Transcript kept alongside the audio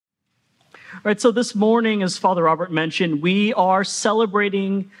Right, so this morning, as Father Robert mentioned, we are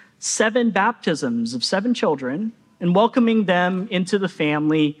celebrating 7 baptisms of 7 children and welcoming them into the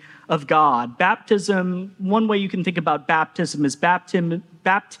family of God. Baptism, one way you can think about baptism is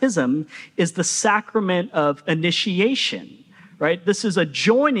baptism is the sacrament of initiation, right? This is a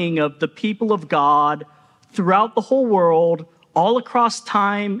joining of the people of God throughout the whole world, all across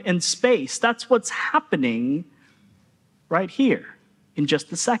time and space. That's what's happening right here in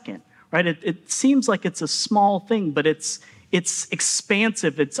just a second, right? It seems like it's a small thing, but it's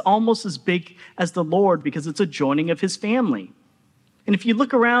expansive. It's almost as big as the Lord because it's a joining of his family. And if you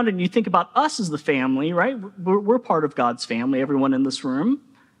look around and you think about us as the family, right? We're part of God's family, everyone in this room.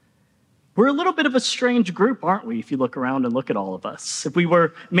 We're a little bit of a strange group, aren't we, if you look around and look at all of us? If we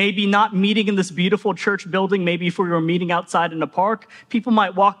were maybe not meeting in this beautiful church building, maybe if we were meeting outside in a park, people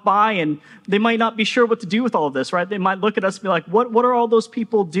might walk by and they might not be sure what to do with all of this, right? They might look at us and be like, what are all those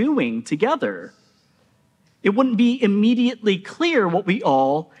people doing together? It wouldn't be immediately clear what we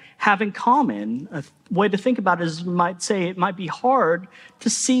all have in common. A way to think about it is you might say it might be hard to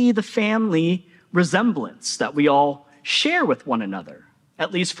see the family resemblance that we all share with one another,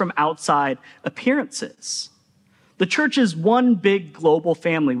 at least from outside appearances. The church is one big global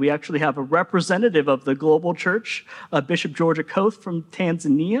family. We actually have a representative of the global church, Bishop George Okoth from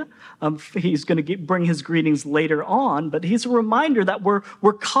Tanzania. He's going to bring his greetings later on, but he's a reminder that we're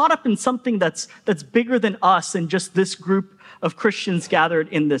caught up in something that's bigger than us and just this group of Christians gathered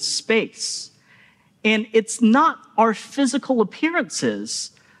in this space. And it's not our physical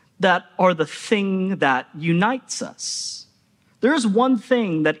appearances that are the thing that unites us. There is one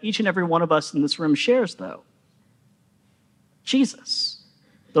thing that each and every one of us in this room shares, though. Jesus.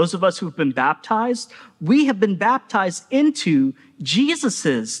 Those of us who've been baptized, we have been baptized into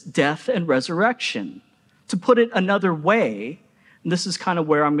Jesus's death and resurrection. To put it another way, and this is kind of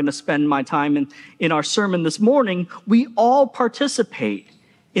where I'm going to spend my time in our sermon this morning, we all participate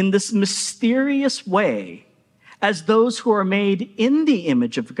in this mysterious way as those who are made in the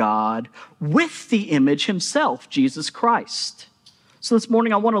image of God with the image himself, Jesus Christ. So this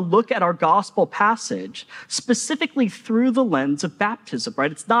morning, I want to look at our gospel passage specifically through the lens of baptism,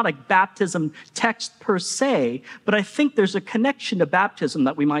 right? It's not a baptism text per se, but I think there's a connection to baptism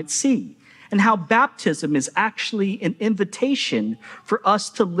that we might see and how baptism is actually an invitation for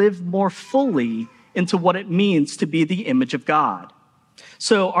us to live more fully into what it means to be the image of God.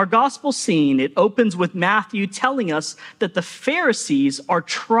 So our gospel scene, it opens with Matthew telling us that the Pharisees are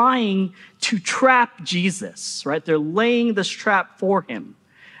trying to trap Jesus, right? They're laying this trap for him.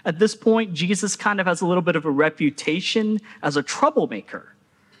 At this point, Jesus kind of has a little bit of a reputation as a troublemaker,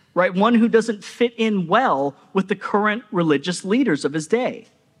 right? One who doesn't fit in well with the current religious leaders of his day.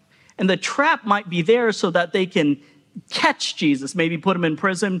 And the trap might be there so that they can catch Jesus, maybe put him in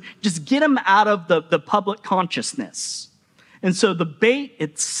prison, just get him out of the public consciousness. And so the bait,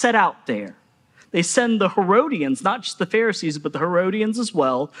 it's set out there. They send the Herodians, not just the Pharisees, but the Herodians as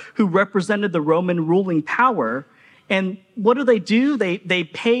well, who represented the Roman ruling power. And what do? They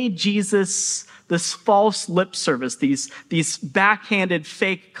pay Jesus this false lip service, these backhanded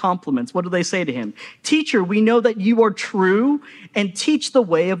fake compliments. What do they say to him? Teacher, we know that you are true and teach the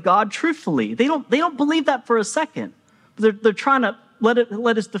way of God truthfully. They don't believe that for a second. They're trying to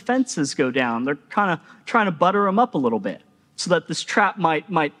let his defenses go down. They're kind of trying to butter him up a little bit, so that this trap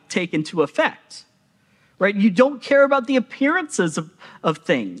might take into effect, right? You don't care about the appearances of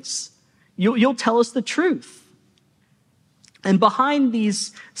things. You'll tell us the truth. And behind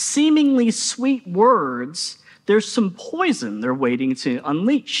these seemingly sweet words, there's some poison they're waiting to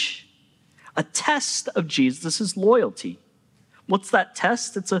unleash. A test of Jesus' loyalty. What's that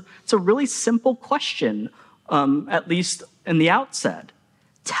test? It's a really simple question, at least in the outset.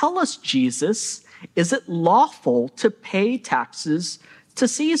 Tell us, Jesus, is it lawful to pay taxes to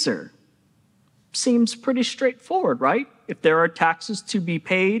Caesar? Seems pretty straightforward, right? If there are taxes to be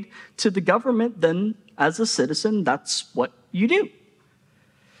paid to the government, then as a citizen, that's what you do.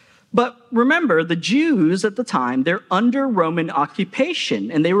 But remember, the Jews at the time, they're under Roman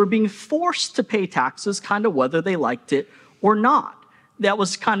occupation, and they were being forced to pay taxes kind of whether they liked it or not. That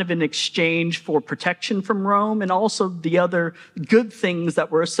was kind of an exchange for protection from Rome and also the other good things that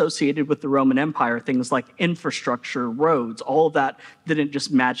were associated with the Roman Empire, things like infrastructure, roads, all of that didn't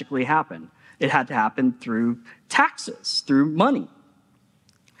just magically happen. It had to happen through taxes, through money.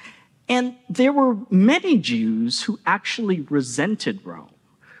 And there were many Jews who actually resented Rome,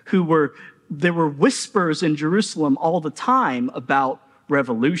 there were whispers in Jerusalem all the time about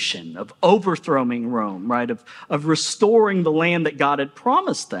revolution, of overthrowing Rome, right? Of restoring the land that God had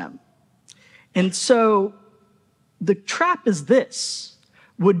promised them. And so the trap is this.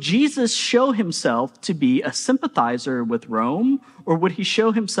 Would Jesus show himself to be a sympathizer with Rome, or would he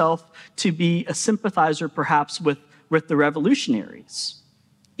show himself to be a sympathizer perhaps with the revolutionaries?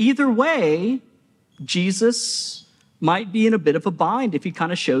 Either way, Jesus might be in a bit of a bind if he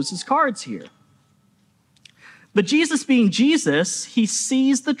kind of shows his cards here. But Jesus being Jesus, he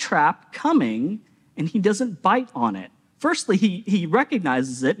sees the trap coming and he doesn't bite on it. Firstly, he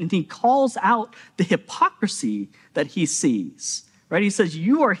recognizes it and he calls out the hypocrisy that he sees. Right? He says,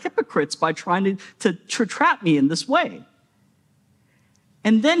 you are hypocrites by trying to trap me in this way.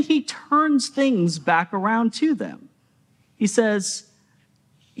 And then he turns things back around to them. He says,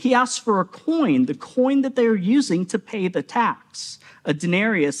 he asks for a coin, the coin that they are using to pay the tax, a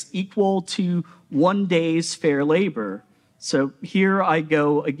denarius equal to 1 day's fair labor. So here I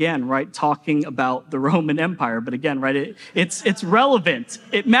go again, right, talking about the Roman Empire. But again, right, it's relevant.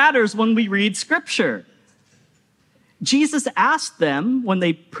 It matters when we read Scripture. Jesus asked them, when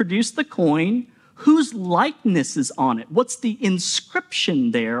they produced the coin, whose likeness is on it? What's the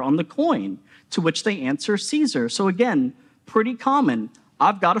inscription there on the coin? To which they answer, Caesar. So again, pretty common.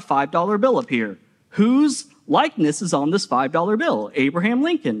 I've got a $5 bill up here. Whose likeness is on this $5 bill? Abraham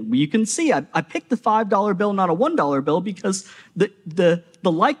Lincoln. You can see I picked the $5 bill, not a $1 bill, because the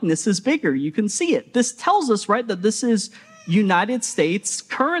likeness is bigger. You can see it. This tells us, right, that this is United States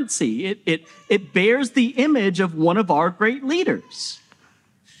currency. It bears the image of one of our great leaders.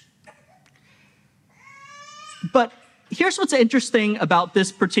 But here's what's interesting about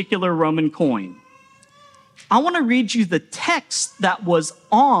this particular Roman coin. I want to read you the text that was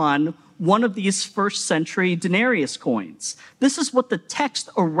on one of these first century denarius coins. This is what the text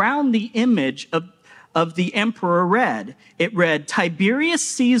around the image of the emperor read. It read, Tiberius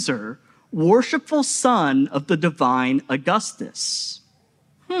Caesar, worshipful son of the divine Augustus.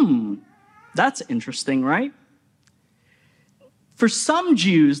 That's interesting, right? For some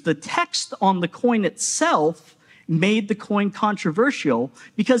Jews, the text on the coin itself made the coin controversial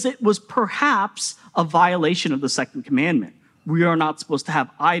because it was perhaps a violation of the second commandment. We are not supposed to have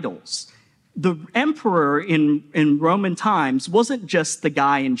idols. The emperor in Roman times wasn't just the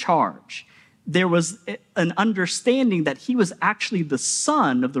guy in charge. There was an understanding that he was actually the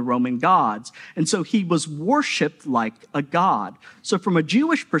son of the Roman gods, and so he was worshipped like a god. So from a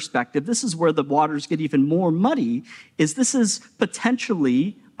Jewish perspective, this is where the waters get even more muddy, is this is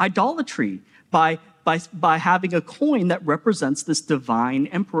potentially idolatry by having a coin that represents this divine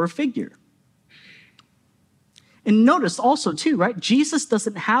emperor figure. And notice also too, right? Jesus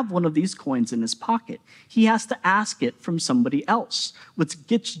doesn't have one of these coins in his pocket. He has to ask it from somebody else, which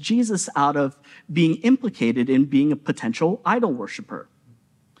gets Jesus out of being implicated in being a potential idol worshiper.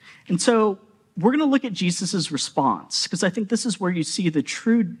 And so we're going to look at Jesus's response, because I think this is where you see the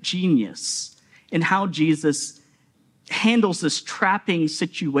true genius in how Jesus handles this trapping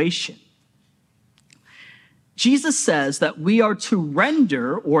situation. Jesus says that we are to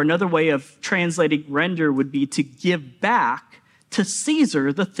render, or another way of translating render would be to give back to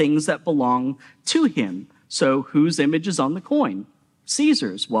Caesar the things that belong to him. So whose image is on the coin?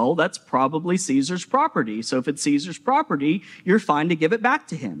 Caesar's. Well, that's probably Caesar's property. So if it's Caesar's property, you're fine to give it back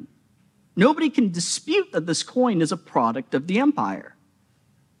to him. Nobody can dispute that this coin is a product of the empire.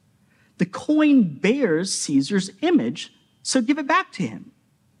 The coin bears Caesar's image, so give it back to him.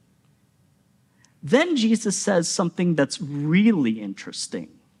 Then Jesus says something that's really interesting.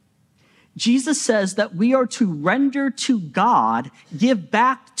 Jesus says that we are to render to God, give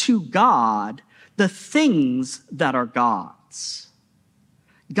back to God, the things that are God's.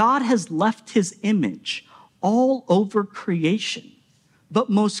 God has left his image all over creation, but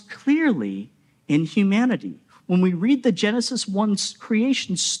most clearly in humanity. When we read the Genesis 1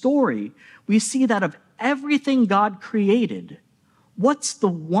 creation story, we see that of everything God created, what's the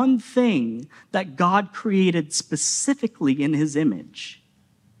one thing that God created specifically in his image?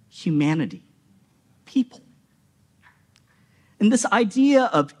 Humanity, people. And this idea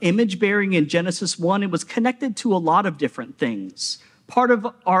of image bearing in Genesis 1, it was connected to a lot of different things. Part of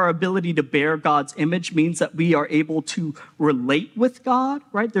our ability to bear God's image means that we are able to relate with God,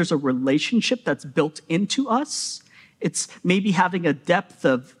 right? There's a relationship that's built into us. It's maybe having a depth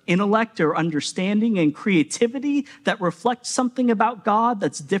of intellect or understanding and creativity that reflects something about God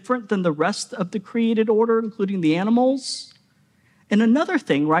that's different than the rest of the created order, including the animals. And another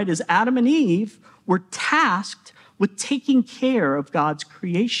thing, right, is Adam and Eve were tasked with taking care of God's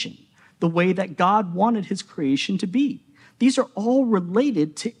creation, the way that God wanted his creation to be. These are all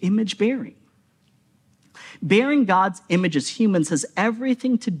related to image bearing. Bearing God's image as humans has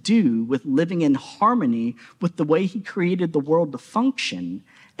everything to do with living in harmony with the way he created the world to function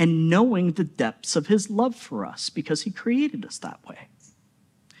and knowing the depths of his love for us because he created us that way.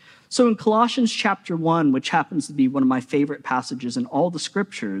 So in Colossians chapter 1, which happens to be one of my favorite passages in all the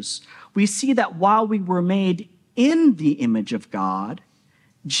scriptures, we see that while we were made in the image of God,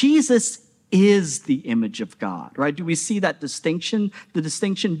 Jesus is the image of God, right? Do we see that distinction? The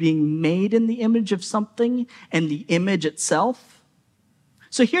distinction being made in the image of something and the image itself?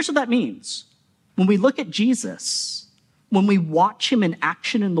 So here's what that means. When we look at Jesus, when we watch him in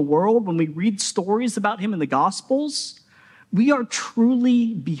action in the world, when we read stories about him in the Gospels, we are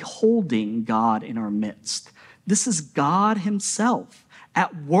truly beholding God in our midst. This is God himself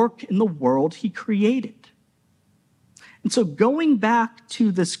at work in the world he created. And so going back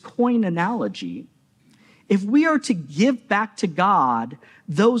to this coin analogy, if we are to give back to God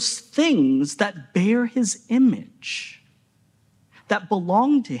those things that bear his image, that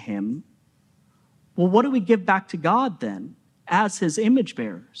belong to him, well, what do we give back to God then as his image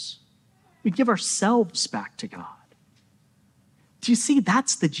bearers? We give ourselves back to God. Do you see?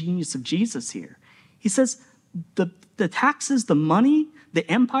 That's the genius of Jesus here. He says the taxes, the money, the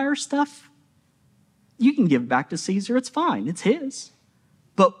empire stuff, you can give back to Caesar. It's fine. It's his.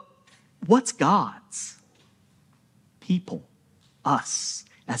 But what's God's? People, us,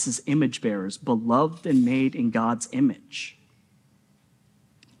 as his image bearers, beloved and made in God's image.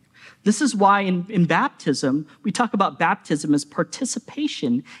 This is why in baptism, we talk about baptism as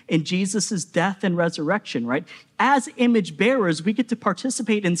participation in Jesus' death and resurrection, right? As image bearers, we get to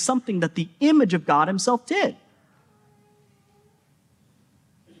participate in something that the image of God himself did.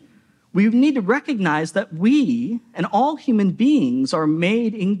 We need to recognize that we and all human beings are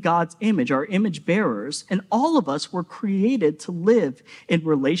made in God's image, our image bearers, and all of us were created to live in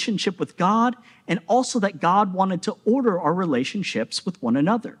relationship with God, and also that God wanted to order our relationships with one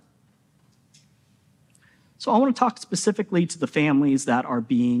another. So I want to talk specifically to the families that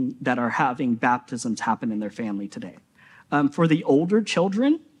are having baptisms happen in their family today. For the older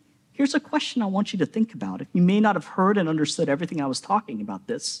children, here's a question I want you to think about. You may not have heard and understood everything I was talking about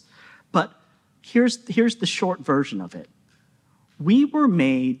this, but here's the short version of it. We were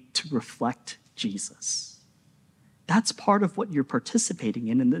made to reflect Jesus. That's part of what you're participating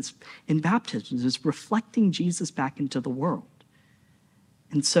in baptism, is reflecting Jesus back into the world.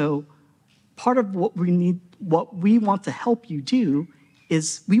 And so part of what we want to help you do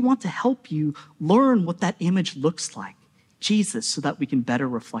is we want to help you learn what that image looks like, Jesus, so that we can better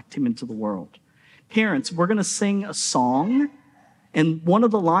reflect him into the world. Parents, we're going to sing a song. And one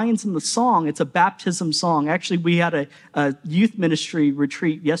of the lines in the song, it's a baptism song. Actually, we had a youth ministry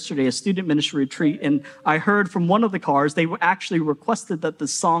retreat yesterday, a student ministry retreat, and I heard from one of the cars, they actually requested that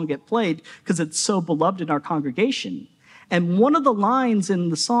this song get played because it's so beloved in our congregation. And one of the lines in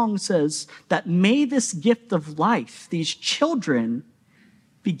the song says that, may this gift of life, these children,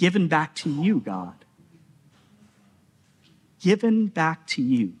 be given back to you, God. Given back to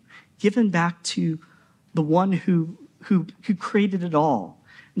you. Given back to the one who created it all.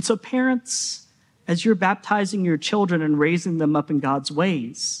 And so parents, as you're baptizing your children and raising them up in God's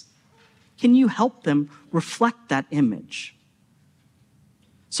ways, can you help them reflect that image?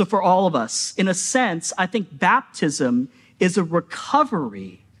 So for all of us, in a sense, I think baptism is a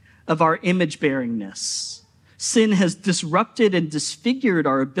recovery of our image-bearingness. Sin has disrupted and disfigured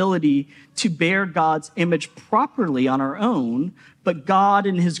our ability to bear God's image properly on our own, but God,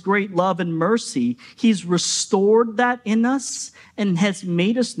 in his great love and mercy, he's restored that in us and has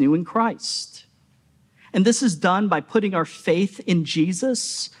made us new in Christ. And this is done by putting our faith in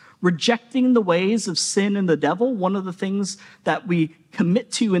Jesus, rejecting the ways of sin and the devil. One of the things that we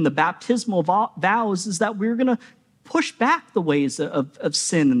commit to in the baptismal vows is that we're going to push back the ways of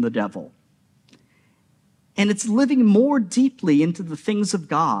sin and the devil. And it's living more deeply into the things of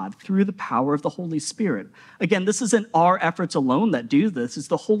God through the power of the Holy Spirit. Again, this isn't our efforts alone that do this. It's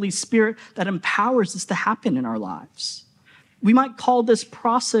the Holy Spirit that empowers this to happen in our lives. We might call this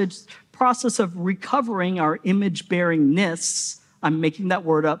process of recovering our image-bearingness. I'm making that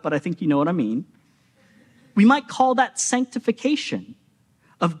word up, but I think you know what I mean. We might call that sanctification,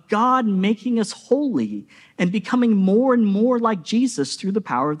 of God making us holy and becoming more and more like Jesus through the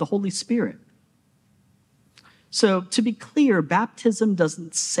power of the Holy Spirit. So to be clear, baptism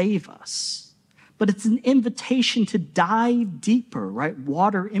doesn't save us, but it's an invitation to dive deeper, right?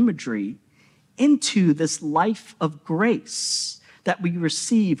 Water imagery into this life of grace that we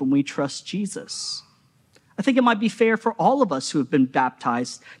receive when we trust Jesus. I think it might be fair for all of us who have been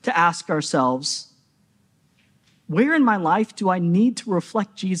baptized to ask ourselves, where in my life do I need to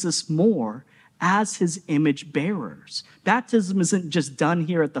reflect Jesus more as his image bearers? Baptism isn't just done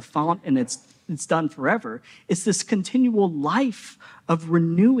here at the font and it's done forever. It's this continual life of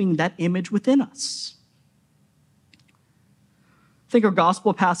renewing that image within us. think our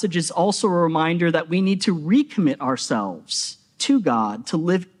gospel passage is also a reminder that we need to recommit ourselves to God to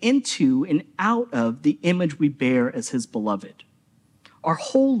live into and out of the image we bear as his beloved. Our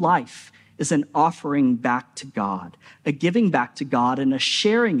whole life is an offering back to God, a giving back to God, and a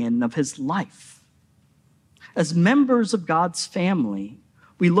sharing in of his life. As members of God's family,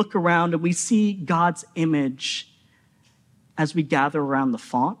 we look around and we see God's image as we gather around the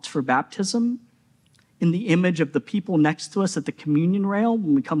font for baptism, in the image of the people next to us at the communion rail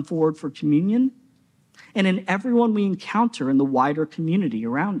when we come forward for communion, and in everyone we encounter in the wider community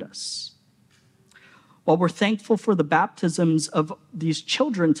around us. While we're thankful for the baptisms of these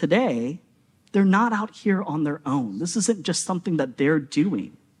children today, they're not out here on their own. This isn't just something that they're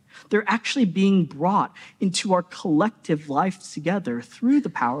doing. They're actually being brought into our collective life together through the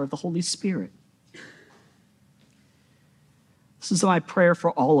power of the Holy Spirit. This is my prayer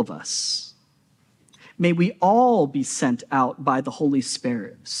for all of us. May we all be sent out by the Holy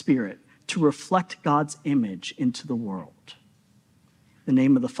Spirit to reflect God's image into the world. In the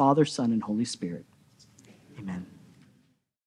name of the Father, Son, and Holy Spirit. Amen.